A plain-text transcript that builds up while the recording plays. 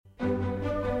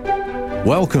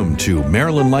Welcome to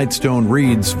Marilyn Lightstone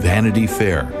Reads Vanity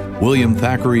Fair, William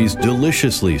Thackeray's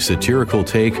deliciously satirical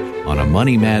take on a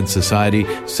money-mad society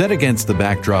set against the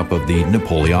backdrop of the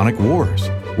Napoleonic Wars.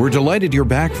 We're delighted you're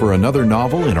back for another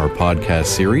novel in our podcast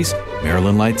series,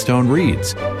 Marilyn Lightstone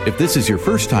Reads. If this is your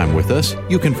first time with us,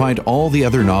 you can find all the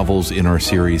other novels in our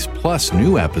series plus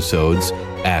new episodes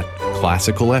at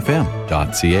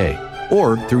classicalfm.ca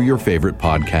or through your favorite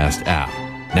podcast app.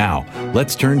 Now,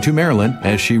 let's turn to Marilyn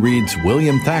as she reads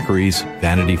William Thackeray's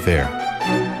Vanity Fair.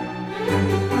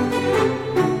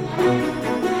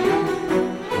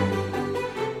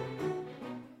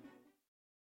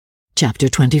 Chapter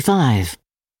 25,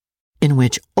 in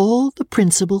which all the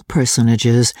principal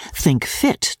personages think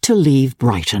fit to leave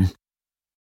Brighton.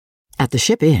 At the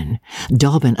Ship Inn,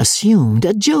 Dobbin assumed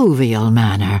a jovial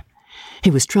manner. He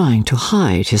was trying to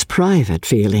hide his private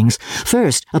feelings,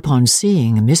 first upon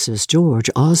seeing Mrs.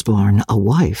 George Osborne a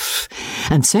wife,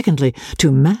 and secondly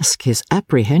to mask his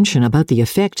apprehension about the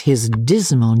effect his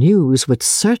dismal news would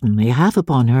certainly have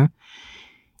upon her.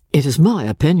 "It is my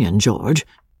opinion, George,"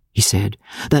 he said,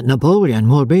 "that Napoleon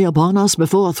will be upon us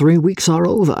before 3 weeks are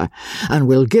over, and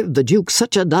will give the Duke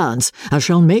such a dance as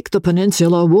shall make the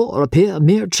Peninsular War appear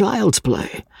mere child's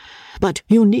play. But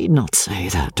you need not say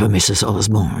that to Mrs.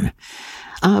 Osborne.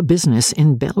 Our business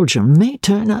in Belgium may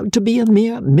turn out to be a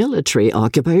mere military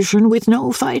occupation with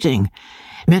no fighting.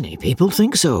 Many people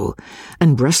think so,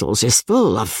 and Brussels is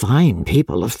full of fine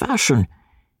people of fashion."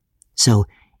 So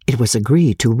it was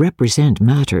agreed to represent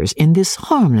matters in this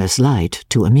harmless light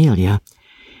to Amelia.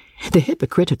 The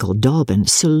hypocritical Dobbin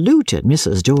saluted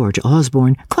Mrs. George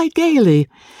Osborne quite gaily,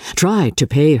 tried to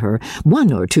pay her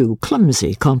 1 or 2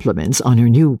 clumsy compliments on her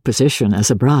new position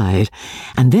as a bride,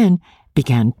 and then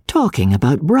began talking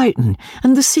about Brighton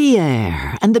and the sea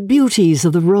air and the beauties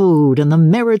of the road and the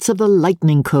merits of the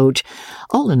lightning coach,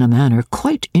 all in a manner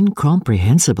quite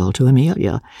incomprehensible to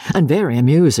Amelia and very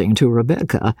amusing to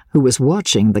Rebecca, who was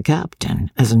watching the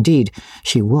captain, as indeed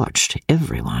she watched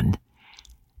everyone.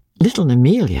 Little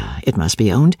Amelia, it must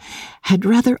be owned, had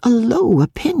rather a low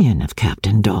opinion of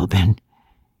Captain Dobbin.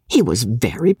 He was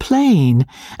very plain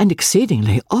and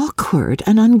exceedingly awkward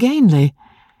and ungainly.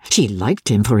 She liked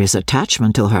him for his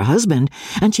attachment to her husband,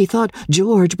 and she thought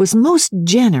George was most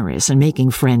generous in making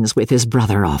friends with his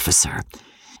brother officer.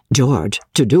 George,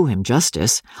 to do him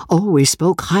justice, always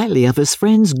spoke highly of his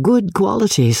friend's good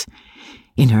qualities.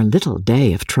 In her little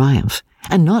day of triumph,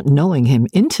 and not knowing him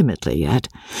intimately yet,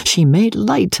 she made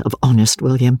light of honest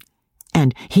William,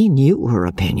 and he knew her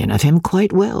opinion of him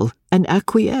quite well, and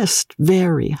acquiesced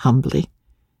very humbly.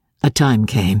 A time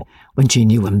came when she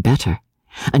knew him better,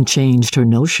 and changed her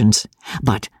notions,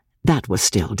 but that was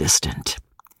still distant.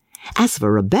 As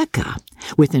for Rebecca,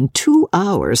 within 2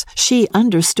 hours she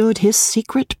understood his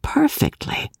secret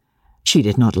perfectly. She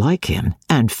did not like him,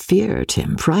 and feared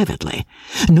him privately,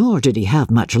 nor did he have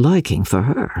much liking for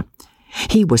her.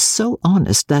 He was so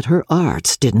honest that her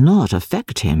arts did not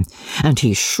affect him, and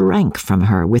he shrank from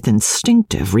her with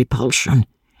instinctive repulsion.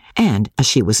 And as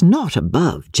she was not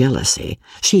above jealousy,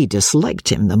 she disliked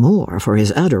him the more for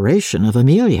his adoration of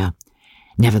Amelia.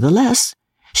 Nevertheless,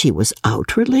 she was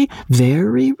outwardly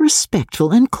very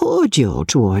respectful and cordial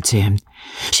towards him.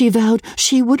 She vowed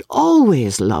she would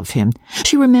always love him.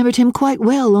 She remembered him quite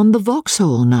well on the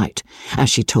Vauxhall night, as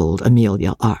she told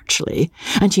Amelia archly,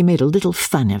 and she made a little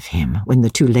fun of him when the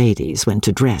 2 ladies went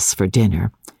to dress for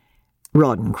dinner.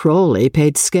 Rawdon Crawley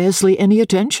paid scarcely any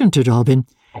attention to Dobbin.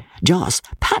 Joss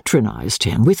patronized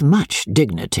him with much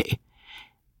dignity.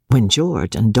 When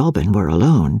George and Dobbin were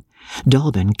alone,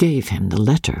 Dobbin gave him the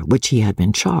letter which he had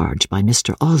been charged by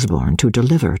Mr. Osborne to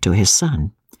deliver to his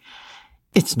son.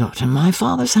 "It's not in my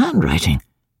father's handwriting,"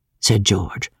 said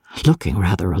George, looking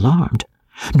rather alarmed.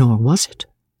 Nor was it.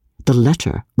 The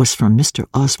letter was from Mr.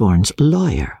 Osborne's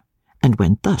lawyer, and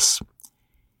went thus.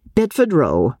 "Bedford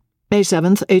Row, May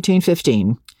 7th,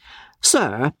 1815.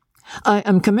 Sir, I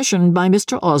am commissioned by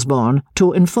Mr. Osborne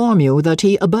to inform you that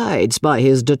he abides by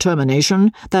his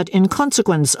determination that in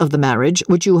consequence of the marriage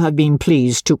which you have been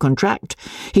pleased to contract,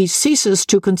 he ceases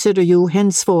to consider you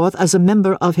henceforth as a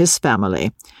member of his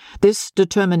family. This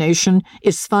determination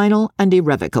is final and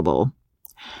irrevocable.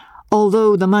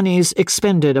 Although the moneys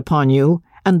expended upon you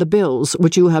and the bills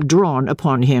which you have drawn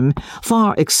upon him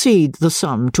far exceed the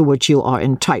sum to which you are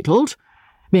entitled,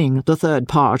 being the 3rd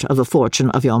part of the fortune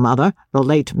of your mother, the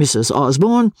late Mrs.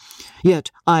 Osborne,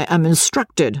 yet I am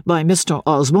instructed by Mr.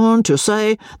 Osborne to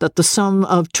say that the sum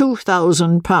of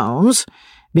 £2,000,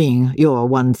 being your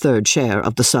 1/3 share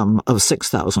of the sum of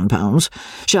 £6,000,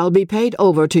 shall be paid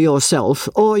over to yourself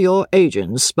or your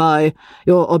agents by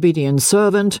your obedient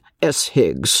servant, S.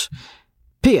 Higgs.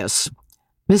 P.S.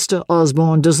 Mr.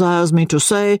 Osborne desires me to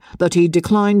say that he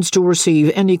declines to receive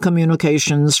any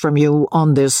communications from you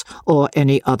on this or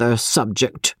any other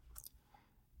subject."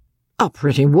 "A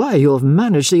pretty way you have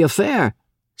managed the affair,"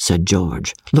 said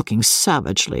George, looking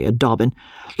savagely at Dobbin.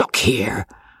 "Look here,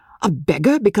 a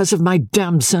beggar because of my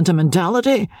damned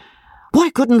sentimentality?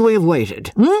 Why couldn't we have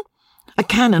waited, A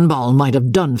cannonball might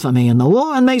have done for me in the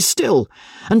war, and may still,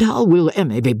 and how will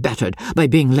Emmy be bettered by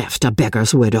being left a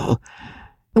beggar's widow?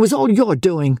 It was all your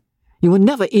doing. You were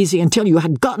never easy until you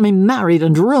had got me married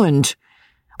and ruined.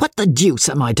 What the deuce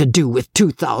am I to do with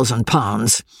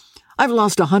 £2,000? I've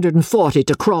lost 140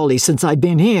 to Crawley since I've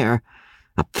been here.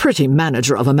 A pretty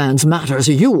manager of a man's matters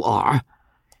you are."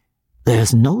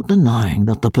 "There's no denying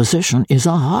that the position is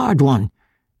a hard one,"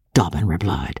 Dobbin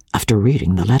replied, after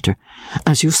reading the letter.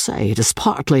 "As you say, it is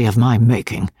partly of my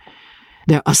making.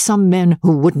 There are some men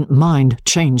who wouldn't mind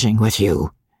changing with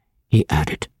you," he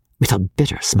added, with a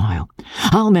bitter smile.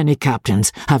 "How many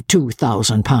captains have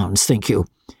 £2,000, think you?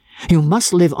 You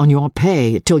must live on your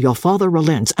pay till your father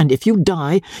relents, and if you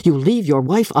die, you leave your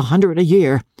wife 100 a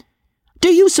year. Do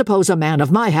you suppose a man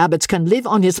of my habits can live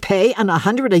on his pay and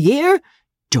 100 a year?"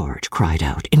 George cried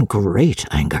out in great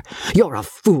anger. "You're a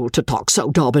fool to talk so,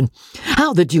 Dobbin.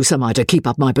 How the deuce am I to keep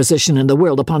up my position in the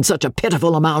world upon such a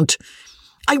pitiful amount?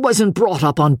 I wasn't brought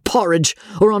up on porridge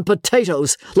or on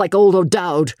potatoes like old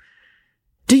O'Dowd.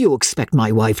 Do you expect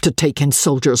my wife to take in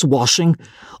soldiers' washing,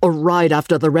 or ride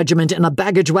after the regiment in a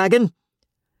baggage wagon?"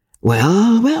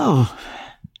 Well,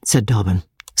 said Dobbin,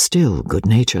 still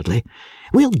good-naturedly,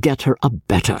 "we'll get her a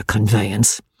better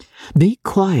conveyance. Be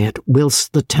quiet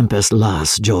whilst the tempest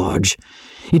lasts, George.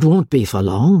 It won't be for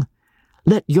long.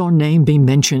 Let your name be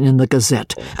mentioned in the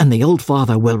Gazette, and the old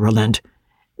father will relent."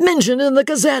 "Mentioned in the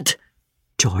Gazette?"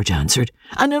 George answered.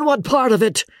 "And in what part of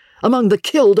it? Among the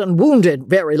killed and wounded,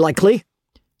 very likely."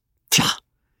 "Pshaw!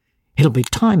 It'll be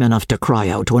time enough to cry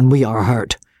out when we are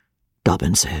hurt,"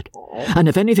 Dobbin said. "And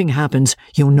if anything happens,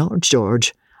 you know,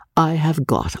 George, I have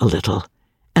got a little,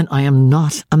 and I am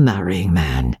not a marrying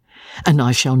man, and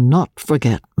I shall not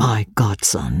forget my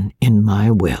godson in my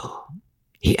will,"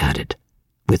 he added,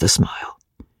 with a smile.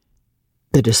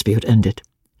 The dispute ended,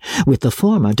 with the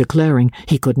former declaring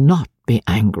he could not be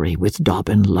angry with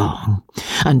Dobbin long,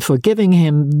 and forgiving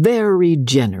him very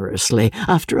generously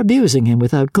after abusing him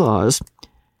without cause.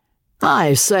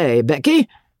 "I say, Becky,"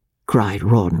 cried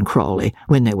Rawdon Crawley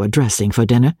when they were dressing for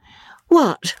dinner.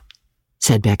 "What?"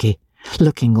 said Becky,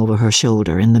 looking over her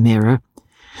shoulder in the mirror.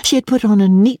 She had put on a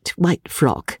neat white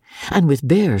frock, and with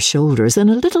bare shoulders and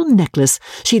a little necklace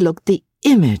she looked the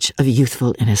image of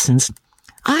youthful innocence.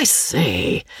 "I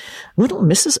say, what'll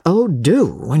Mrs. O do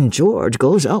when George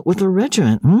goes out with the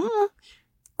regiment,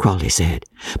 Crawley said,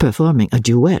 performing a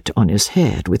duet on his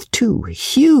head with 2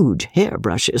 huge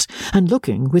hairbrushes and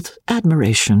looking with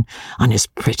admiration on his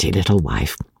pretty little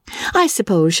wife. "I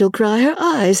suppose she'll cry her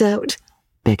eyes out,"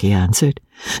 Becky answered.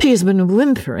 "She has been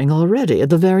whimpering already at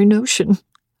the very notion."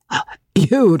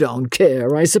 "You don't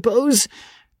care, I suppose?"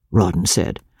 Rawdon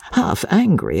said, half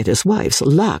angry at his wife's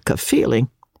lack of feeling.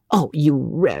 "Oh, you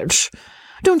wretch!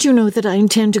 Don't you know that I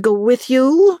intend to go with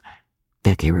you?"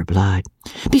 Becky replied.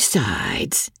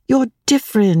 "Besides, you're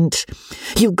different.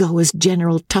 You go as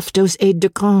General Tufto's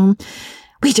aide-de-camp.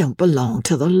 We don't belong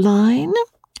to the line."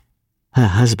 Her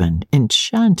husband,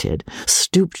 enchanted,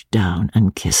 stooped down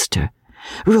and kissed her.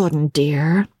 "Rawdon,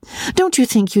 dear, don't you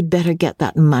think you'd better get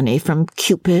that money from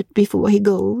Cupid before he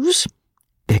goes?"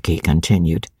 Becky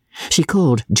continued. She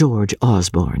called George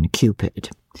Osborne Cupid.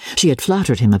 She had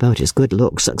flattered him about his good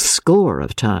looks a score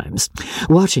of times,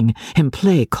 watching him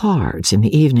play cards in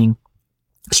the evening.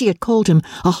 She had called him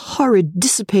a horrid,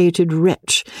 dissipated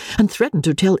wretch, and threatened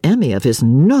to tell Emmy of his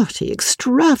naughty,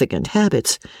 extravagant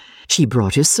habits. She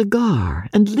brought his cigar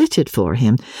and lit it for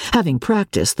him, having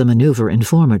practiced the manoeuvre in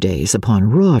former days upon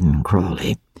Rawdon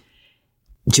Crawley.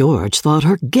 George thought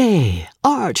her gay,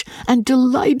 arch, and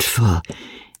delightful.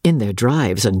 In their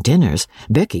drives and dinners,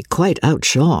 Becky quite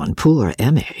outshone poor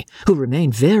Emmy, who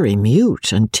remained very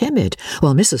mute and timid,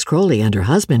 while Mrs. Crawley and her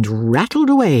husband rattled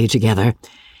away together.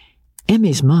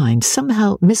 Emmy's mind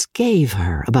somehow misgave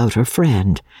her about her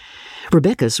friend.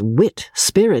 Rebecca's wit,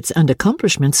 spirits, and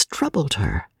accomplishments troubled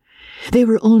her. They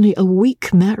were only a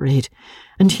week married,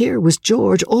 and here was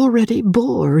George already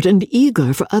bored and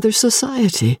eager for other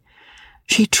society.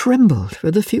 She trembled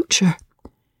for the future.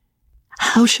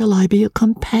 "How shall I be a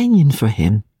companion for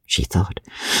him?" she thought.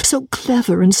 "So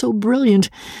clever and so brilliant,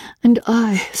 and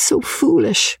I so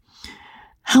foolish.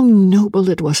 How noble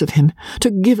it was of him to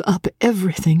give up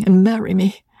everything and marry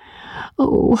me.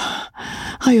 Oh,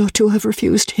 I ought to have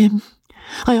refused him.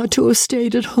 I ought to have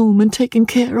stayed at home and taken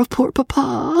care of poor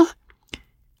papa."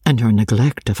 and her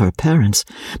neglect of her parents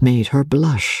made her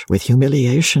blush with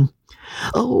humiliation.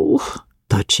 "Oh,"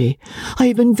 thought she, "I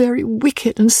have been very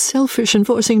wicked and selfish in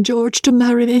forcing George to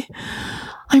marry me.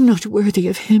 I'm not worthy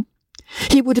of him.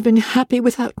 He would have been happy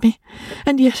without me,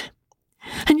 and yet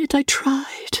I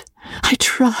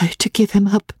tried to give him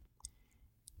up."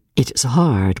 It is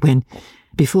hard when,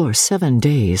 before 7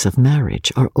 days of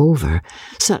marriage are over,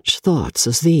 such thoughts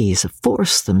as these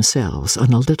force themselves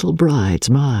on a little bride's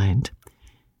mind.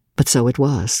 But so it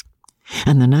was,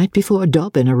 and the night before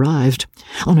Dobbin arrived,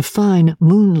 on a fine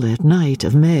moonlit night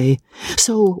of May,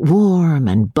 so warm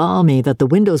and balmy that the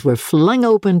windows were flung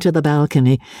open to the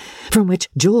balcony, from which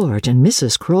George and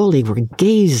Mrs. Crawley were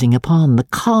gazing upon the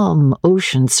calm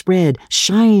ocean spread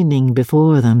shining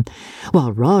before them,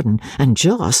 while Rawdon and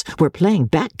Joss were playing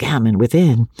backgammon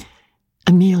within.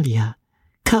 Amelia,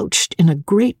 couched in a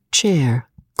great chair,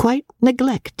 quite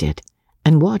neglected,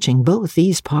 and watching both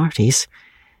these parties,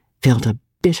 felt a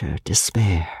bitter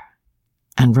despair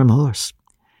and remorse.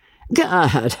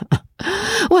 "God,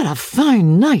 what a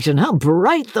fine night, and how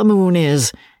bright the moon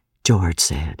is," George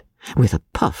said, with a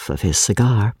puff of his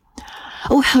cigar.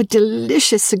 "Oh, how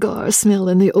delicious cigars smell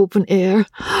in the open air.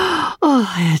 Oh,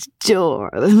 I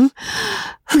adore them.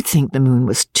 Who'd think the moon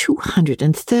was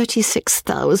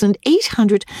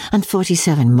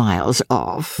 236,847 miles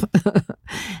off?"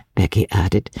 Becky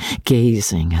added,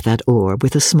 gazing at that orb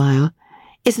with a smile.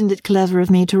 "Isn't it clever of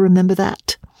me to remember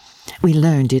that? We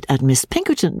learned it at Miss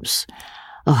Pinkerton's.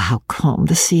 Oh, how calm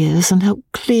the sea is, and how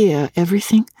clear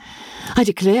everything. I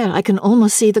declare I can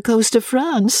almost see the coast of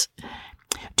France.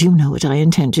 Do you know what I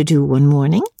intend to do one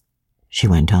morning?" she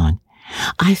went on.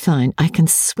 "I find I can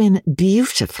swim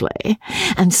beautifully,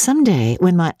 and some day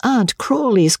when my Aunt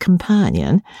Crawley's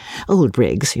companion, old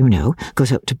Briggs, you know,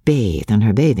 goes out to bathe in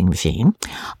her bathing machine,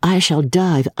 I shall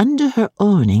dive under her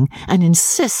awning and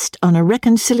insist on a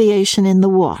reconciliation in the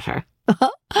water.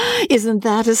 Isn't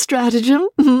that a stratagem?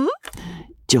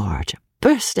 George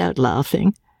burst out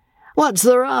laughing. "What's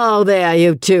the row there,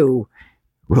 you two?"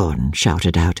 Rawdon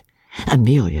shouted out.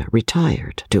 Amelia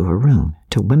retired to her room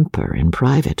to whimper in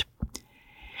private.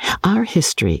 Our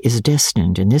history is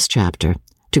destined in this chapter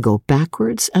to go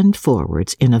backwards and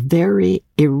forwards in a very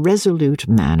irresolute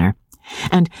manner,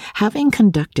 and having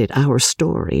conducted our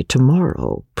story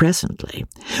tomorrow presently,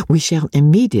 we shall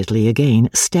immediately again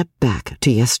step back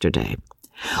to yesterday.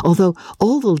 Although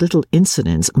all the little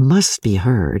incidents must be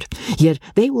heard, yet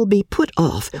they will be put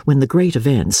off when the great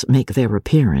events make their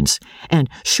appearance, and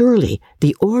surely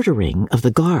the ordering of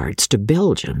the guards to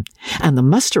Belgium, and the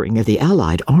mustering of the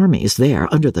Allied armies there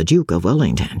under the Duke of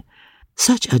Wellington,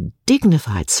 such a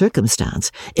dignified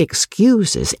circumstance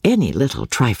excuses any little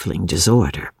trifling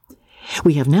disorder.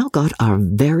 We have now got our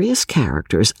various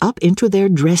characters up into their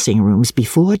dressing rooms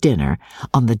before dinner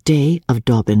on the day of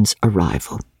Dobbin's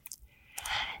arrival.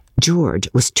 George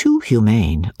was too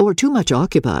humane, or too much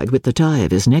occupied with the tie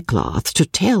of his neckcloth, to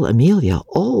tell Amelia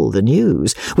all the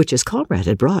news which his comrade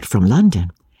had brought from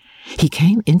London. He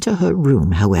came into her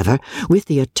room, however, with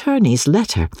the attorney's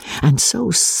letter, and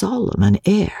so solemn an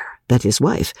air that his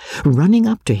wife, running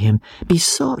up to him,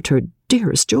 besought her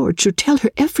dearest George to tell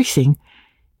her everything.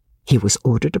 He was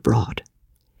ordered abroad.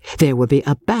 There would be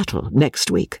a battle next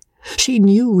week. She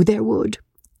knew there would.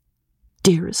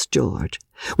 Dearest George,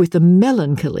 with a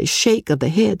melancholy shake of the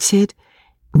head, said,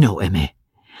 "No, Emmy,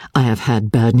 I have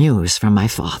had bad news from my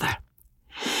father.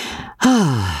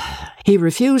 He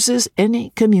refuses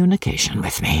any communication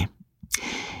with me.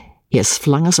 He has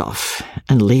flung us off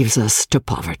and leaves us to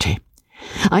poverty.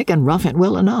 I can rough it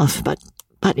well enough, but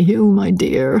you, my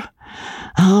dear,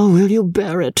 how will you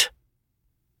bear it?"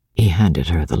 He handed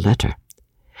her the letter.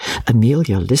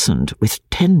 Amelia listened with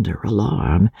tender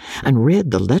alarm, and read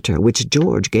the letter which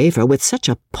George gave her with such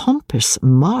a pompous,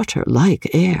 martyr-like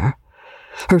air.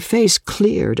 Her face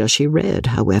cleared as she read,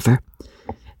 however.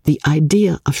 The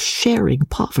idea of sharing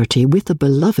poverty with a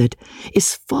beloved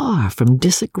is far from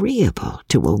disagreeable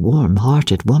to a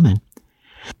warm-hearted woman.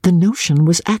 The notion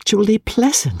was actually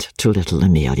pleasant to little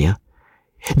Amelia.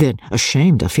 Then,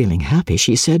 ashamed of feeling happy,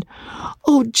 she said,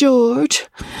 "Oh, George,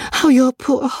 how your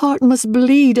poor heart must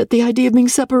bleed at the idea of being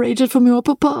separated from your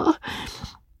papa."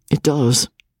 "It does,"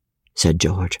 said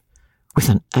George, with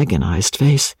an agonized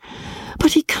face.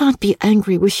 "But he can't be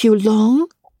angry with you long,"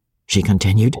 she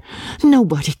continued.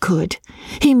 "Nobody could.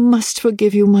 He must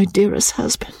forgive you, my dearest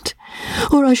husband,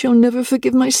 or I shall never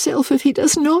forgive myself if he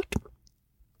does not."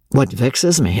 "What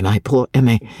vexes me, my poor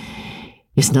Emmy,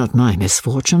 is not my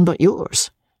misfortune, but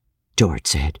yours," George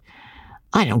said.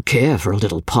 "I don't care for a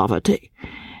little poverty,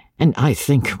 and I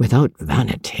think, without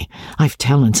vanity, I've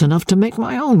talents enough to make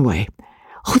my own way."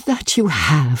 "Oh, that you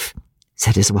have,"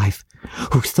 said his wife,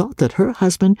 who thought that her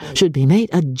husband should be made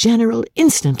a general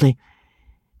instantly.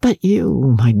 But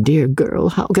you, my dear girl,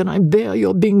 how can I bear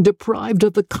your being deprived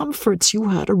of the comforts you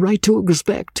had a right to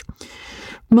expect?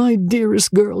 My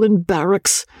dearest girl in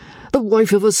barracks, the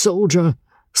wife of a soldier,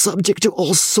 subject to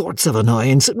all sorts of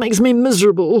annoyance. It makes me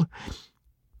miserable.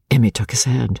 Emmy took his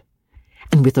hand,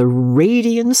 and with a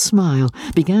radiant smile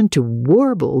began to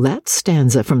warble that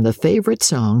stanza from the favourite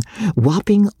song,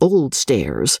 Wapping Old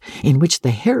Stairs, in which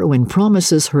the heroine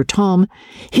promises her Tom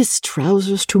his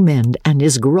trousers to mend and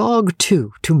his grog,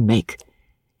 too, to make.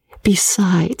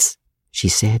 "Besides," she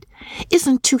said,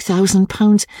 "isn't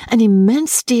 £2,000 an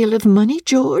immense deal of money,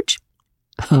 George?"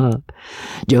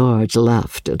 George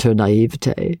laughed at her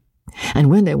naivete, and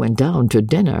when they went down to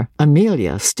dinner,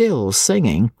 Amelia still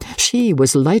singing, she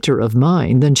was lighter of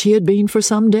mind than she had been for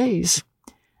some days.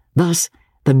 Thus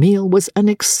the meal was an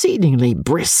exceedingly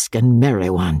brisk and merry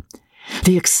one.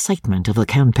 The excitement of the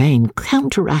campaign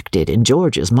counteracted in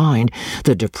George's mind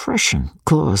the depression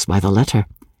caused by the letter.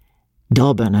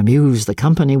 Dobbin amused the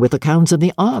company with accounts of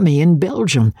the army in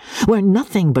Belgium, where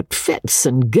nothing but fits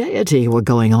and gaiety were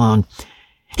going on.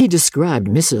 He described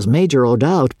Mrs. Major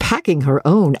O'Dowd packing her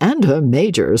own and her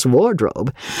Major's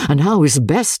wardrobe, and how his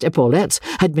best epaulettes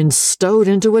had been stowed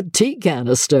into a tea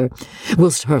canister,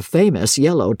 whilst her famous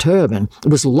yellow turban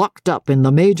was locked up in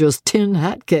the Major's tin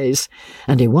hat case,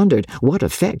 and he wondered what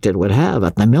effect it would have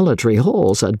at the military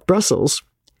halls at Brussels.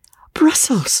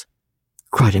 "Brussels!"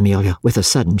 cried Amelia with a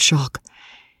sudden shock.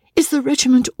 "Is the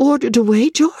regiment ordered away,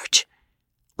 George?"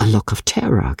 A look of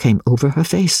terror came over her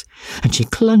face, and she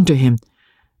clung to him.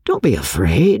 "Don't be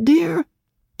afraid, dear,"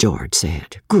 George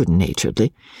said,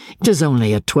 good-naturedly. "It is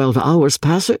only a 12 hours'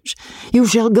 passage. You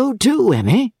shall go too,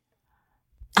 Emmy."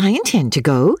 "I intend to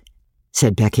go,"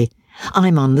 said Becky.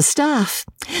 "I'm on the staff.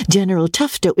 General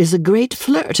Tufto is a great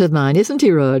flirt of mine, isn't he,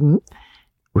 Rawdon?"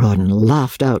 Rawdon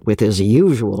laughed out with his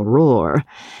usual roar.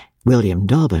 William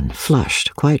Dobbin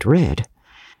flushed quite red.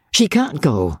 "She can't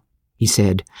go," he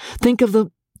said. "Think of the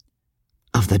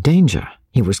danger,"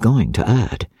 he was going to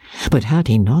add, but had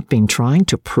he not been trying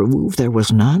to prove there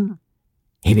was none?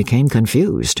 He became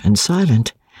confused and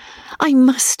silent. "I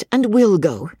must and will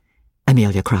go,"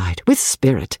 Amelia cried, with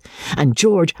spirit, and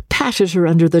George patted her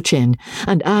under the chin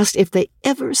and asked if they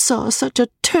ever saw such a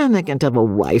termagant of a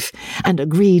wife, and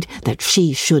agreed that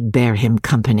she should bear him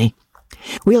company.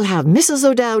 "We'll have Mrs.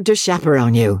 O'Dowd to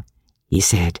chaperone you," he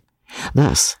said.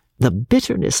 Thus the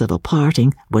bitterness of a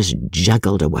parting was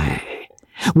juggled away.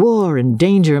 War and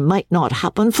danger might not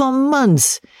happen for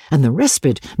months, and the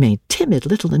respite made timid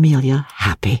little Amelia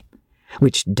happy,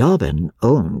 which Dobbin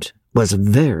owned was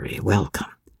very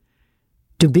welcome.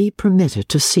 To be permitted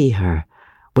to see her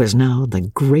was now the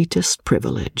greatest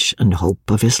privilege and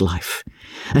hope of his life,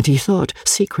 and he thought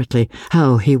secretly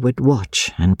how he would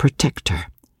watch and protect her.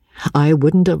 "I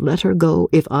wouldn't have let her go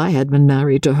if I had been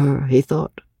married to her," he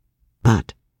thought.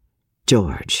 But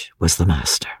George was the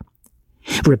master.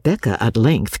 Rebecca at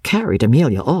length carried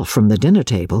Amelia off from the dinner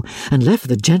table and left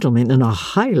the gentlemen in a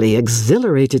highly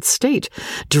exhilarated state,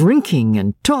 drinking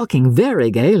and talking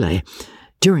very gaily.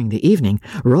 During the evening,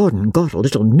 Rawdon got a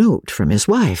little note from his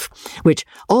wife, which,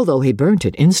 although he burnt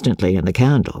it instantly in the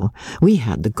candle, we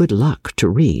had the good luck to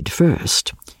read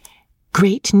first.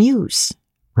 "Great news,"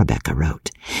 Rebecca wrote.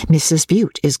 "Mrs.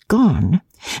 Bute is gone.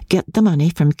 Get the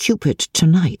money from Cupid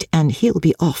tonight, and he'll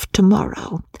be off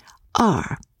tomorrow.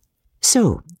 R."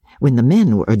 So, when the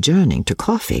men were adjourning to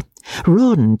coffee,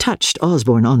 Rawdon touched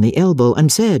Osborne on the elbow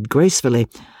and said gracefully,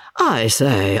 "I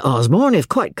say, Osborne, if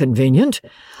quite convenient,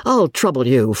 I'll trouble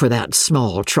you for that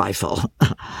small trifle."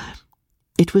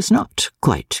 It was not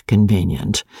quite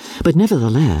convenient, but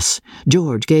nevertheless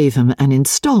George gave him an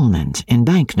instalment in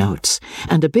banknotes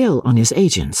and a bill on his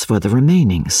agents for the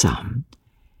remaining sum.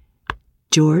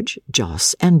 George,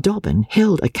 Joss, and Dobbin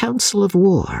held a council of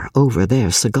war over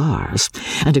their cigars,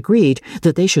 and agreed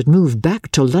that they should move back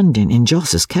to London in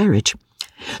Joss's carriage.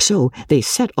 So they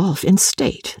set off in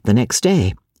state the next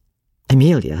day.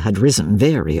 Amelia had risen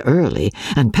very early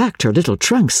and packed her little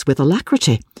trunks with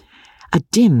alacrity. A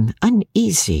dim,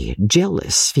 uneasy,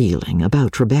 jealous feeling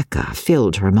about Rebecca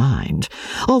filled her mind,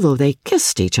 although they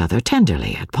kissed each other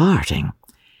tenderly at parting.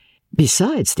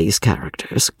 Besides these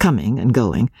characters, coming and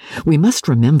going, we must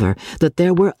remember that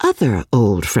there were other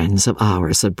old friends of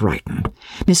ours at Brighton,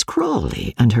 Miss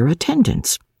Crawley and her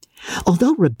attendants.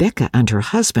 Although Rebecca and her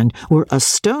husband were a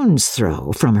stone's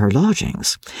throw from her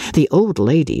lodgings, the old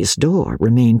lady's door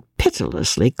remained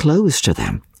pitilessly closed to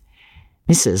them.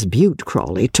 Mrs. Bute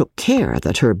Crawley took care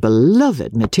that her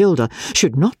beloved Matilda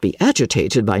should not be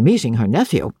agitated by meeting her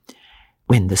nephew.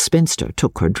 When the spinster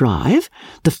took her drive,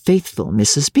 the faithful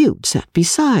Mrs. Bute sat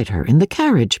beside her in the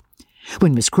carriage.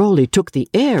 When Miss Crawley took the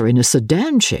air in a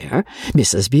sedan chair,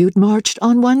 Mrs. Bute marched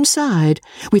on one side,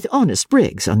 with honest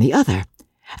Briggs on the other.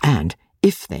 And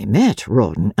if they met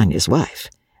Rawdon and his wife,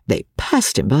 they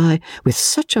passed him by with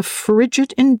such a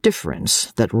frigid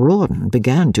indifference that Rawdon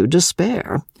began to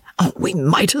despair. "Oh, we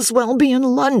might as well be in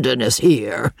London as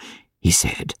here," he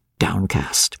said,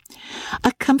 downcast.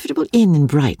 "A comfortable inn in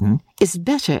Brighton is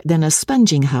better than a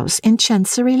sponging house in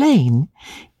Chancery Lane,"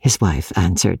 his wife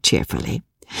answered cheerfully.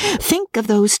 "Think of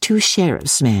those two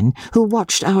sheriff's men who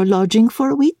watched our lodging for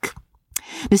a week.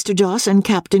 Mr. Joss and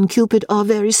Captain Cupid are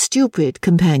very stupid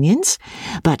companions,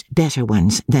 but better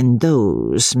ones than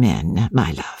those men,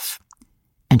 my love."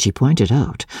 And she pointed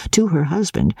out to her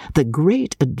husband the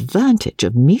great advantage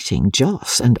of meeting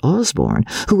Joss and Osborne,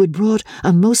 who had brought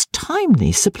a most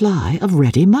timely supply of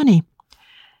ready money.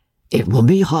 "It will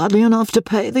be hardly enough to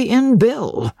pay the inn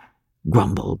bill,"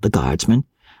 grumbled the guardsman.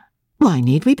 "Why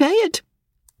need we pay it?"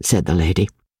 said the lady.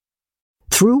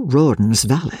 Through Rawdon's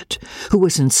valet, who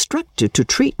was instructed to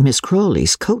treat Miss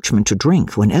Crawley's coachman to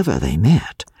drink whenever they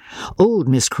met, old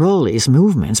Miss Crawley's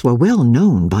movements were well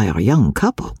known by our young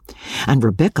couple, and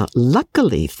Rebecca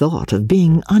luckily thought of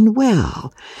being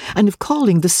unwell, and of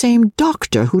calling the same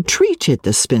doctor who treated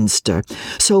the spinster,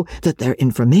 so that their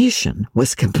information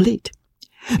was complete.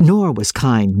 Nor was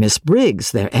kind Miss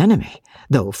Briggs their enemy,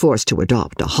 though forced to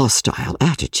adopt a hostile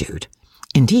attitude.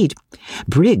 Indeed,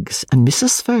 Briggs and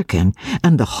Mrs. Firkin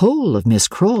and the whole of Miss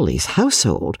Crawley's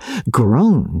household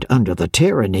groaned under the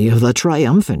tyranny of the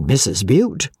triumphant Mrs.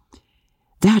 Bute.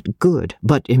 That good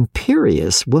but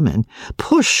imperious woman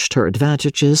pushed her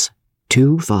advantages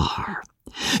too far.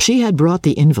 She had brought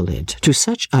the invalid to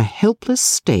such a helpless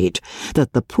state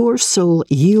that the poor soul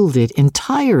yielded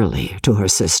entirely to her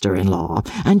sister-in-law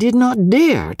and did not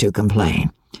dare to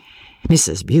complain.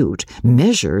 Mrs. Bute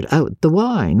measured out the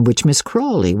wine which Miss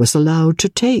Crawley was allowed to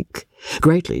take,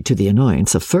 greatly to the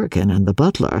annoyance of Firkin and the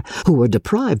butler, who were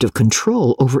deprived of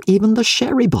control over even the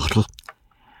sherry bottle.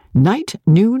 Night,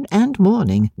 noon, and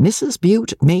morning, Mrs.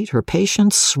 Bute made her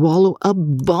patients swallow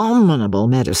abominable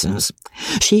medicines.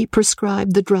 She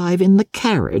prescribed the drive in the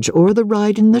carriage or the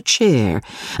ride in the chair,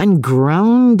 and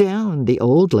ground down the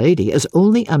old lady as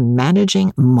only a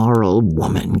managing moral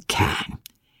woman can.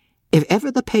 If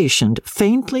ever the patient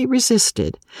faintly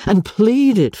resisted and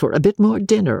pleaded for a bit more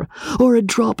dinner or a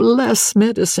drop less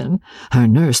medicine, her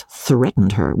nurse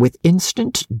threatened her with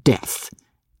instant death,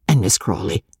 and Miss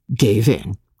Crawley gave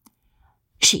in.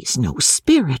 "She's no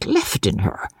spirit left in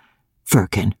her,"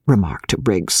 Firkin remarked to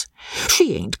Briggs.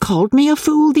 "She ain't called me a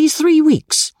fool these 3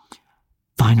 weeks."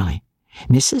 Finally,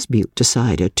 Mrs. Bute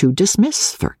decided to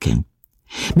dismiss Firkin,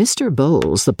 Mr.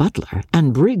 Bowles the butler,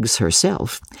 and Briggs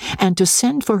herself, and to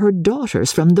send for her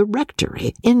daughters from the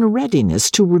rectory in readiness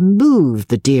to remove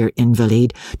the dear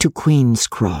invalid to Queen's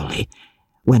Crawley,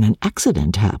 when an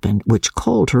accident happened which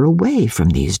called her away from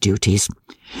these duties.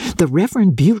 The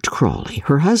Reverend Bute Crawley,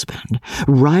 her husband,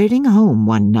 riding home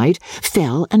one night,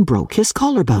 fell and broke his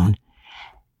collarbone.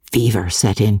 Fever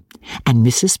set in, and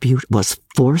Mrs. Bute was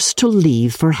forced to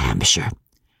leave for Hampshire.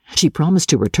 She promised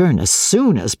to return as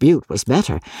soon as Bute was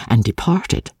better, and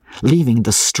departed, leaving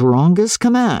the strongest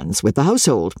commands with the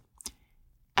household.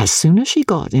 As soon as she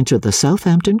got into the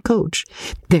Southampton coach,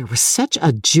 there was such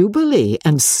a jubilee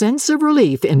and sense of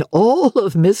relief in all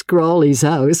of Miss Crawley's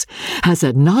house as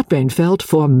had not been felt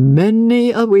for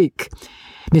many a week.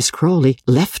 Miss Crawley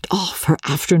left off her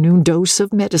afternoon dose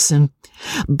of medicine.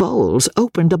 Bowles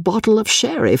opened a bottle of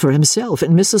sherry for himself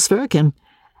and Mrs. Firkin.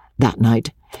 That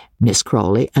night, Miss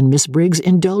Crawley and Miss Briggs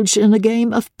indulged in a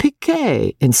game of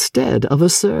piquet instead of a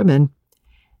sermon.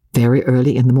 Very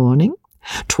early in the morning,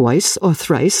 twice or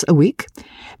thrice a week,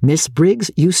 Miss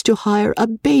Briggs used to hire a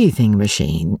bathing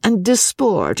machine and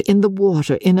disport in the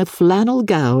water in a flannel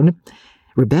gown.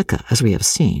 Rebecca, as we have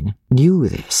seen, knew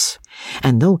this,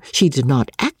 and though she did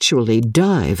not actually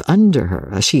dive under her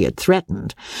as she had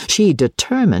threatened, she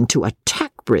determined to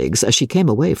attack Briggs as she came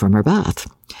away from her bath.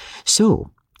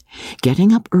 So,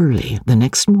 getting up early the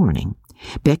next morning,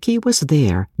 Becky was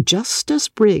there just as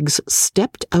Briggs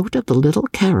stepped out of the little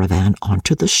caravan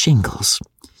onto the shingles.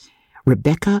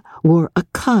 Rebecca wore a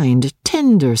kind,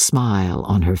 tender smile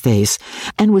on her face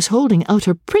and was holding out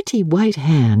her pretty white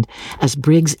hand as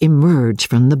Briggs emerged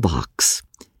from the box.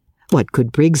 What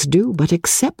could Briggs do but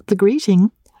accept the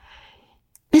greeting?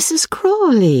 "Mrs.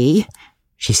 Crawley,"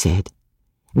 she said.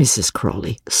 Mrs.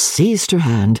 Crawley seized her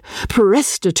hand,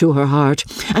 pressed it to her heart,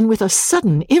 and with a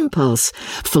sudden impulse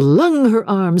flung her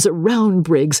arms around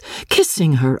Briggs,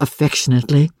 kissing her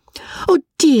affectionately. "Oh,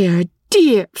 dear,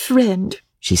 dear friend,"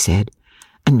 she said.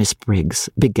 and Miss Briggs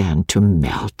began to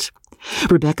melt.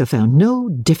 Rebecca found no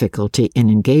difficulty in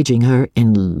engaging her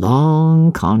in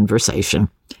long conversation.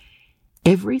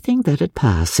 Everything that had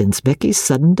passed since Becky's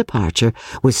sudden departure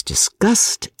was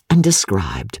discussed and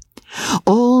described.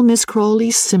 All Miss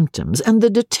Crawley's symptoms and the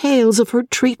details of her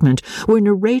treatment were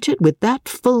narrated with that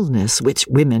fullness which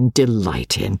women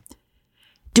delight in.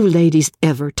 Do ladies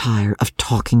ever tire of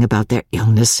talking about their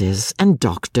illnesses and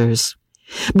doctors?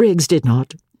 Briggs did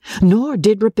not, nor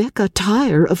did Rebecca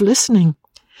tire of listening.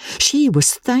 She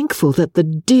was thankful that the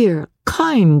dear,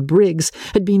 kind Briggs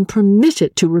had been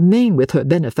permitted to remain with her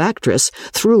benefactress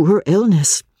through her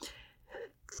illness.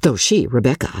 Though she,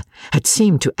 Rebecca, had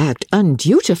seemed to act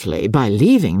undutifully by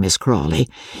leaving Miss Crawley,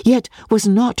 yet was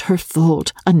not her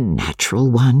fault a natural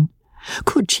one?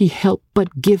 Could she help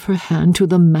but give her hand to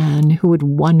the man who had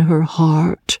won her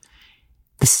heart?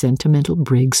 The sentimental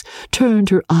Briggs turned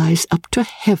her eyes up to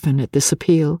heaven at this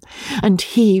appeal, and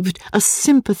heaved a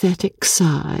sympathetic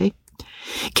sigh.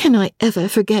 Can I ever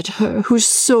forget her who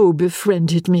so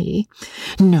befriended me?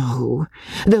 No,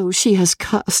 though she has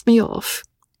cast me off,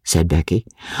 said Becky.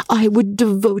 I would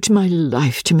devote my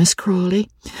life to Miss Crawley.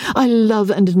 I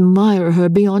love and admire her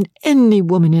beyond any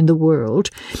woman in the world,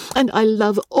 and I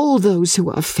love all those who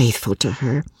are faithful to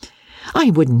her.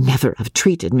 I would never have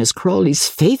treated Miss Crawley's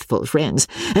faithful friends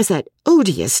as that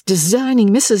odious, designing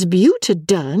Mrs. Bute had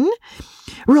done.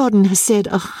 Rawdon has said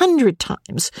 100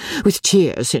 times, with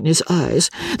tears in his eyes,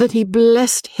 that he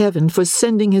blessed heaven for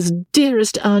sending his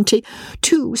dearest auntie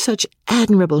two such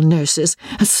admirable nurses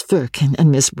as Firkin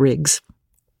and Miss Briggs.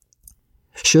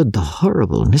 Should the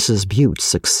horrible Mrs. Bute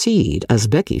succeed, as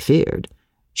Becky feared,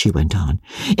 she went on,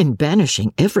 in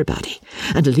banishing everybody,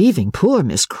 and leaving poor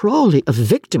Miss Crawley a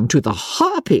victim to the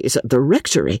harpies at the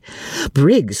rectory,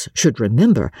 Briggs should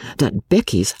remember that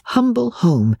Becky's humble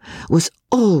home was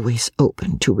always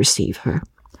open to receive her.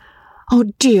 "Oh,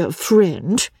 dear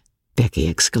friend," Becky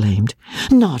exclaimed,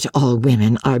 "not all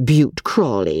women are Bute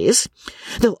Crawleys,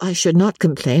 though I should not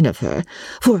complain of her,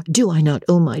 for do I not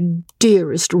owe my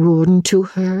dearest Rawdon to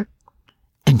her?"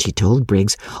 And she told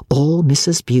Briggs all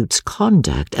Mrs. Bute's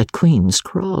conduct at Queen's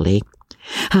Crawley,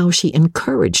 how she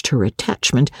encouraged her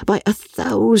attachment by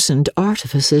 1,000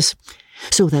 artifices,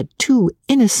 so that two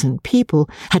innocent people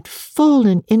had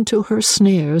fallen into her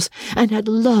snares and had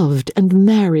loved and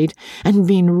married and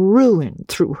been ruined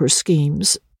through her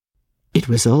schemes. It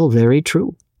was all very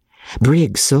true.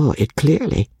 Briggs saw it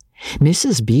clearly.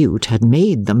 Mrs. Bute had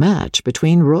made the match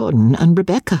between Rawdon and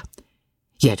Rebecca.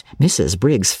 Yet Mrs.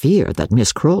 Briggs feared that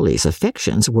Miss Crawley's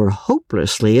affections were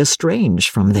hopelessly estranged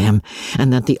from them,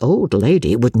 and that the old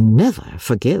lady would never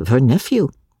forgive her nephew.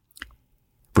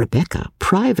 Rebecca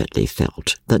privately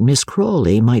felt that Miss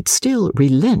Crawley might still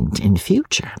relent in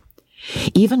future.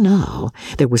 Even now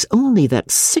there was only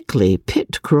that sickly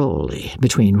Pitt Crawley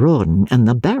between Rawdon and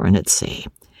the baronetcy.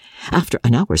 After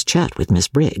an hour's chat with Miss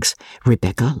Briggs,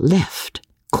 Rebecca left,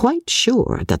 quite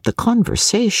sure that the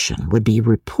conversation would be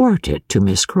reported to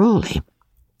Miss Crawley.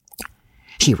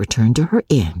 She returned to her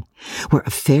inn, where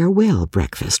a farewell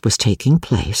breakfast was taking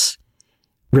place.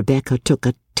 Rebecca took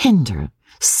a tender,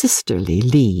 sisterly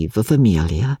leave of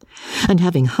Amelia, and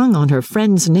having hung on her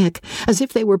friend's neck as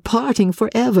if they were parting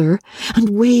forever,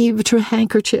 and waved her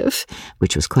handkerchief,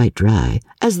 which was quite dry,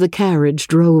 as the carriage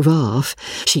drove off,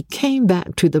 she came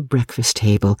back to the breakfast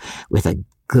table with a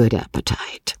good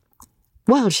appetite.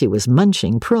 While she was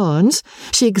munching prawns,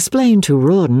 she explained to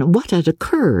Rawdon what had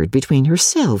occurred between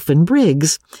herself and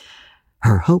Briggs.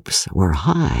 Her hopes were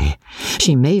high.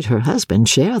 She made her husband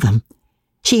share them.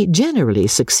 She generally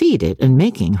succeeded in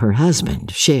making her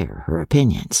husband share her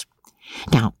opinions.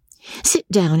 "Now, sit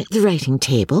down at the writing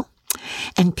table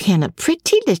and pen a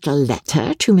pretty little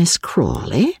letter to Miss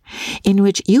Crawley, in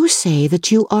which you say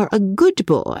that you are a good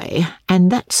boy,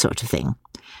 and that sort of thing."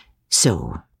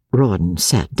 So Rawdon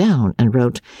sat down and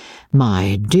wrote,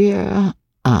 "My dear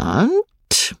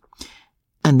aunt,"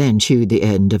 and then chewed the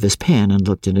end of his pen and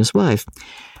looked at his wife.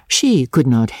 She could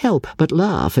not help but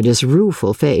laugh at his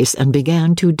rueful face and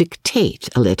began to dictate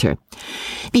a letter.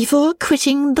 "Before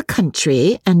quitting the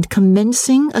country and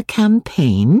commencing a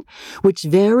campaign, which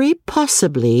very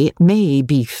possibly may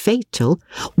be fatal—"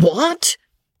 "What?"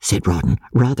 said Rawdon,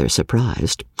 rather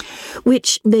surprised.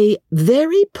 "Which may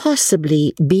very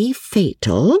possibly be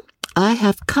fatal, I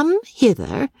have come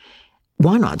hither—"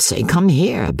 "Why not say come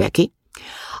here, Becky?"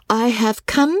 "I have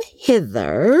come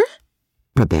hither,"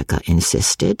 Rebecca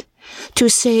insisted, "to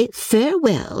say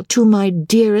farewell to my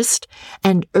dearest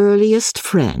and earliest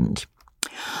friend.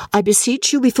 I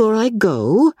beseech you before I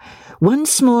go,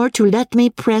 once more to let me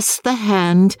press the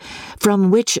hand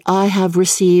from which I have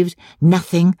received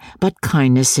nothing but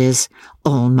kindnesses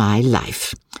all my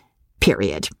life.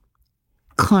 Period.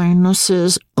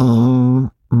 Kindnesses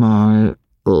all my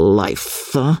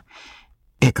life,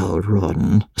 echoed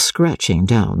Rawdon, scratching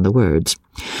down the words.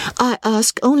 I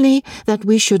ask only that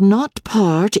we should not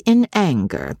part in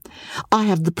anger. I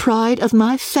have the pride of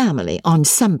my family on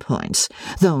some points,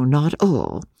 though not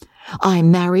all. I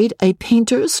married a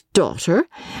painter's daughter,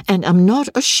 and am not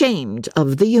ashamed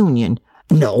of the union.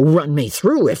 No, run me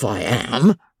through if I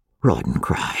am, Rawdon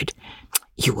cried.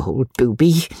 You old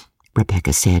booby,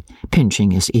 Rebecca said,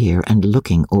 pinching his ear and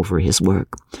looking over his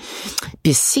work.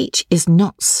 Beseech is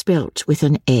not spelt with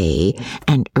an A,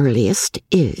 and earliest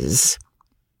is.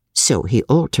 So he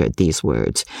altered these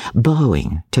words,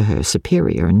 bowing to her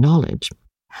superior knowledge.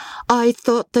 I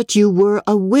thought that you were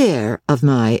aware of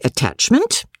my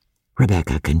attachment,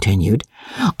 Rebecca continued.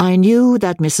 I knew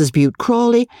that Mrs. Bute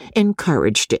Crawley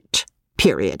encouraged it,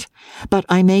 period. But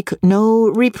I make no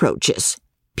reproaches,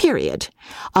 period.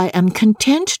 I am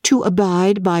content to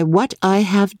abide by what I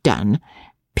have done,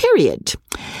 period.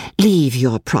 Leave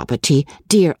your property,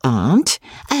 dear aunt,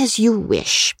 as you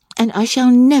wish, and I shall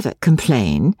never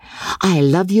complain. I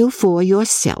love you for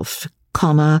yourself,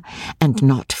 and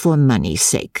not for money's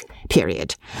sake,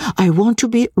 period. I want to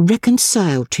be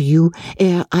reconciled to you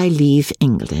ere I leave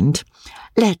England.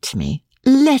 Let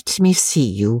me see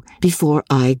you before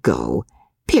I go,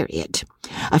 period.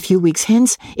 A few weeks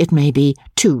hence it may be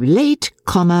too late,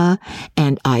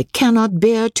 and I cannot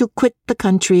bear to quit the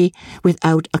country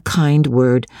without a kind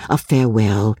word of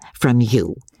farewell from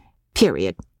you,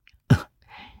 period.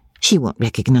 She won't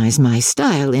recognize my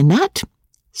style in that,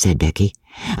 said Becky,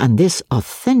 and this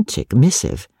authentic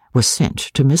missive was sent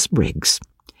to Miss Briggs.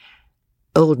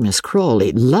 Old Miss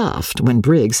Crawley laughed when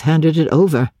Briggs handed it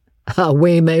over.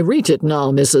 We may read it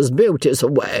now Mrs. Bute is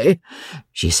away,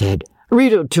 she said.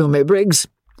 Read it to me, Briggs.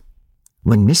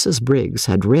 When Mrs. Briggs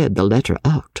had read the letter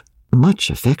out, much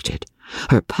affected,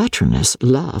 her patroness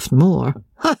laughed more.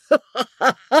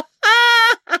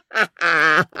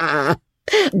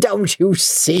 Don't you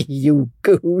see, you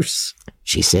goose,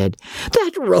 she said,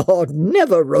 that Rawdon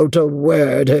never wrote a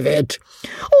word of it.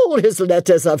 All his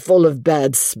letters are full of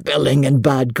bad spelling and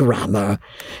bad grammar.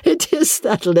 It is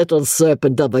that little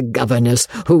serpent of a governess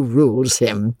who rules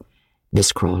him.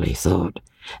 Miss Crawley thought,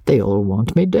 they all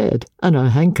want me dead and are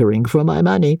hankering for my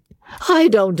money. I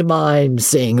don't mind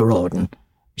seeing Rawdon,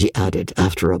 she added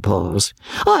after a pause.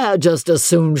 I had just as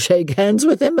soon shake hands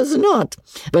with him as not,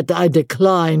 but I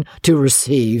decline to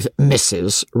receive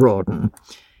Mrs. Rawdon.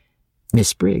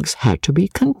 Miss Briggs had to be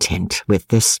content with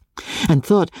this, and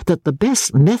thought that the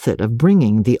best method of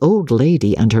bringing the old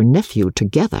lady and her nephew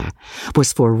together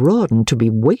was for Rawdon to be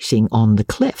waiting on the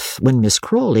cliff when Miss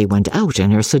Crawley went out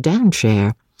in her sedan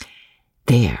chair.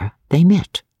 There they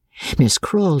met. Miss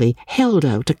Crawley held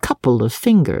out a couple of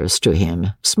fingers to him,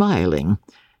 smiling.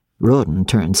 Rawdon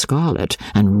turned scarlet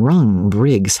and wrung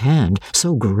Briggs' hand,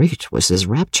 so great was his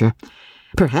rapture.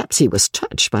 Perhaps he was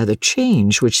touched by the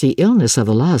change which the illness of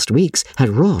the last weeks had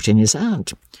wrought in his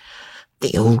aunt.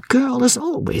 The old girl has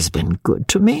always been good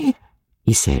to me,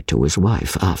 he said to his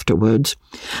wife afterwards,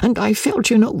 and I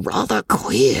felt, rather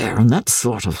queer and that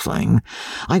sort of thing.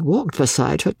 I walked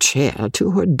beside her chair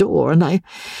to her door, and I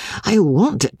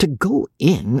wanted to go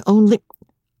in, only—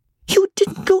 You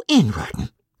didn't go in, Rawdon?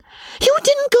 You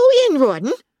didn't go in,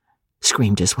 Rawdon?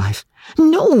 Screamed his wife.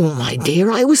 No, my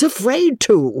dear, I was afraid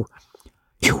to.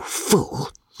 You fool!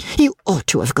 You ought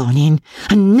to have gone in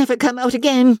and never come out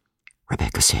again,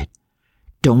 Rebecca said.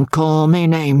 Don't call me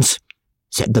names,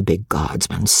 said the big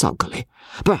guardsman sulkily.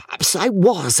 Perhaps I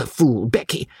was a fool,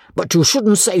 Becky, but you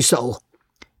shouldn't say so.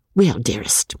 Well,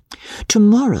 dearest,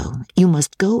 tomorrow you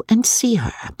must go and see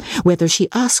her, whether she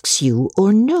asks you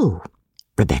or no,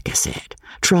 Rebecca said,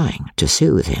 trying to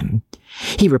soothe him.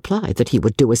 He replied that he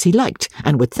would do as he liked,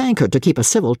 and would thank her to keep a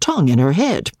civil tongue in her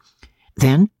head.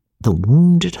 Then the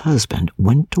wounded husband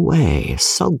went away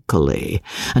sulkily,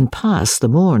 and passed the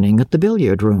morning at the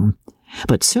billiard-room.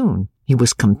 But soon he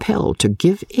was compelled to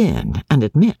give in and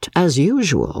admit, as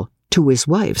usual, to his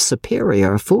wife's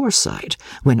superior foresight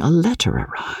when a letter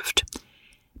arrived.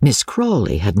 Miss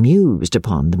Crawley had mused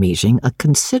upon the meeting a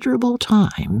considerable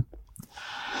time.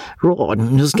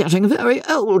 Rawdon is getting very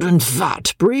old and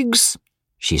fat, Briggs,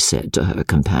 she said to her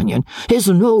companion. His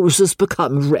nose has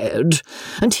become red,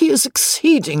 and he is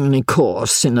exceedingly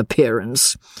coarse in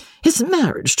appearance. His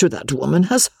marriage to that woman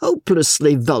has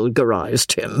hopelessly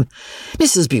vulgarized him.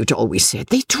 Mrs. Bute always said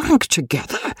they drank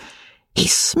together. He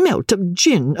smelt of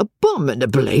gin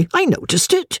abominably. I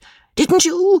noticed it. Didn't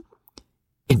you?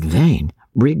 In vain,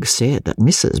 Briggs said that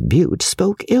Mrs. Bute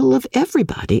spoke ill of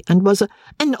everybody and was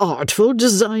an artful,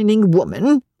 designing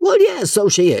woman. Well, yes, so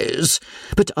she is.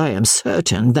 But I am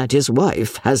certain that his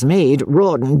wife has made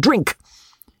Rawdon drink.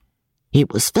 He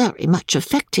was very much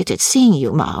affected at seeing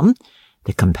you, Ma'am,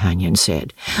 the companion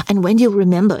said. And when you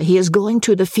remember he is going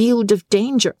to the field of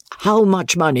danger— How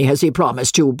much money has he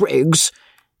promised you, Briggs?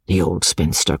 The old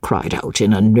spinster cried out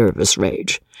in a nervous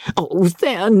rage. Oh,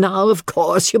 there now, of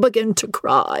course, you begin to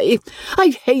cry.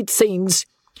 I hate scenes.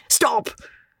 Stop!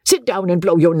 Sit down and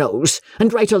blow your nose,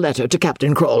 and write a letter to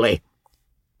Captain Crawley.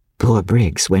 Poor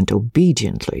Briggs went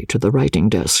obediently to the writing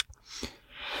desk.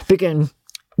 Begin,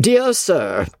 Dear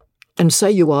Sir, and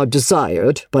say you are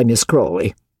desired by Miss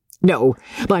Crawley. No,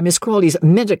 by Miss Crawley's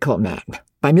medical man,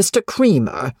 by Mr.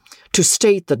 Creamer, to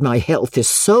state that my health is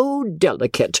so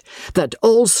delicate that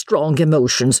all strong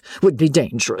emotions would be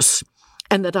dangerous,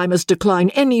 and that I must decline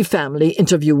any family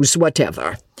interviews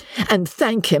whatever, and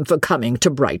thank him for coming to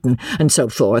Brighton, and so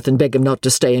forth, and beg him not to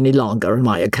stay any longer on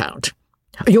my account.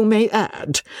 You may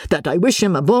add that I wish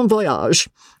him a bon voyage,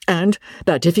 and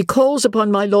that if he calls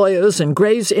upon my lawyers in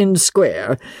Gray's Inn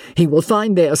Square, he will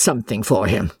find there something for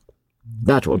him.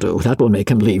 That will do. That will make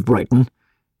him leave Brighton.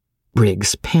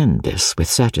 Briggs penned this with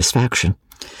satisfaction.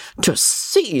 To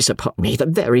seize upon me the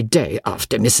very day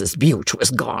after Mrs. Bute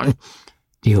was gone,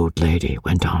 the old lady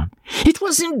went on. It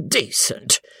was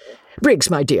indecent. Briggs,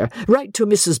 my dear, write to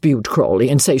Mrs. Bute Crawley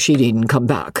and say she needn't come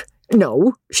back.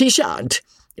 No, she shan't.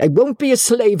 I won't be a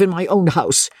slave in my own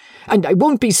house, and I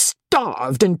won't be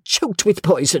starved and choked with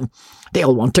poison.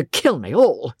 They'll want to kill me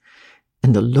all.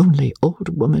 And the lonely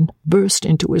old woman burst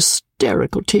into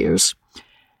hysterical tears.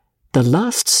 The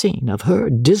last scene of her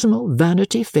dismal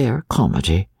Vanity Fair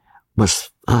comedy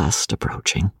was fast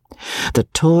approaching. The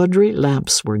tawdry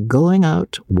lamps were going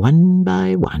out one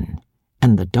by one,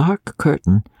 and the dark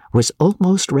curtain was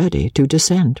almost ready to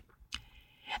descend.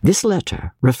 This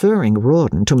letter, referring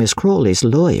Rawdon to Miss Crawley's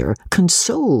lawyer,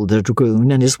 consoled the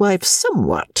dragoon and his wife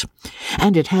somewhat,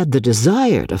 and it had the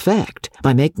desired effect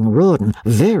by making Rawdon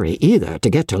very eager to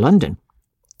get to London.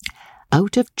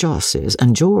 Out of Joss's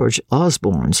and George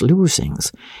Osborne's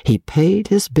losings, he paid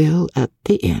his bill at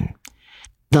the inn.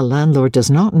 The landlord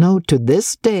does not know to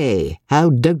this day how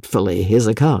doubtfully his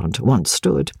account once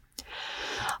stood.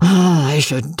 I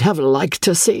should have liked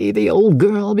to see the old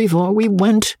girl before we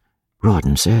went,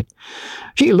 Rawdon said.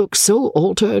 She looks so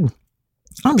altered.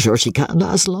 I'm sure she can't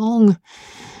last long.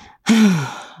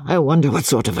 I wonder what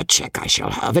sort of a cheque I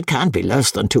shall have. It can't be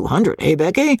less than 200, eh,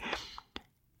 Becky?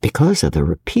 Because of the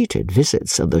repeated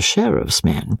visits of the sheriff's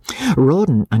men,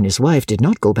 Rawdon and his wife did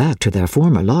not go back to their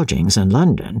former lodgings in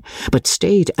London, but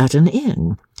stayed at an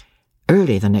inn.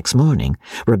 Early the next morning,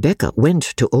 Rebecca went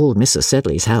to old Mrs.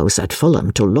 Sedley's house at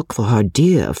Fulham to look for her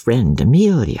dear friend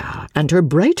Amelia and her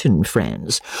Brighton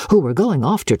friends, who were going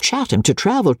off to Chatham to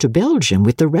travel to Belgium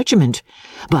with the regiment.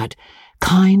 But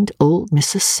kind old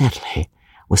Mrs. Sedley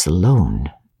was alone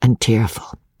and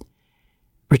tearful.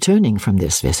 Returning from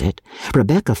this visit,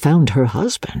 Rebecca found her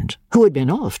husband, who had been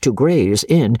off to Gray's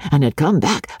Inn and had come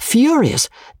back furious.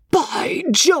 By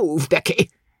Jove,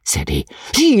 Becky, said he,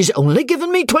 she's only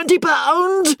given me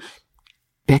 £20.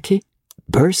 Becky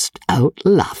burst out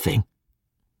laughing.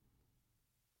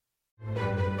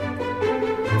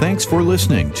 Thanks for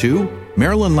listening to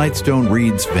Marilyn Lightstone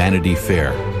Reads Vanity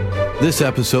Fair. This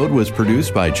episode was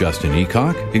produced by Justin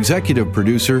Eacock, executive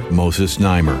producer Moses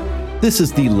Neimer. This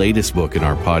is the latest book in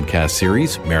our podcast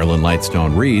series, Marilyn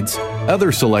Lightstone Reads.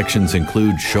 Other selections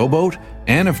include Showboat,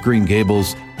 Anne of Green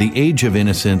Gables, The Age of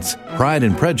Innocence, Pride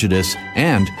and Prejudice,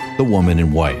 and The Woman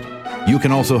in White. You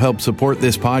can also help support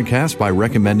this podcast by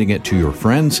recommending it to your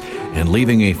friends and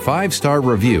leaving a 5-star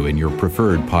review in your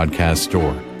preferred podcast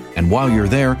store. And while you're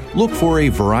there, look for a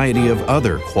variety of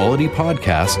other quality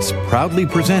podcasts proudly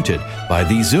presented by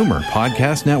the Zoomer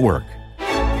Podcast Network.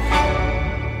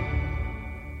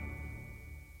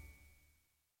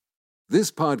 This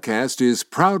podcast is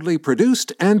proudly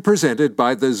produced and presented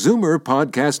by the Zoomer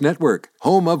Podcast Network,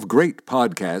 home of great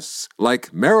podcasts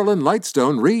like Marilyn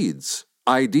Lightstone Reads,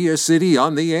 Idea City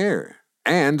on the Air,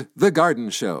 and The Garden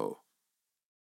Show.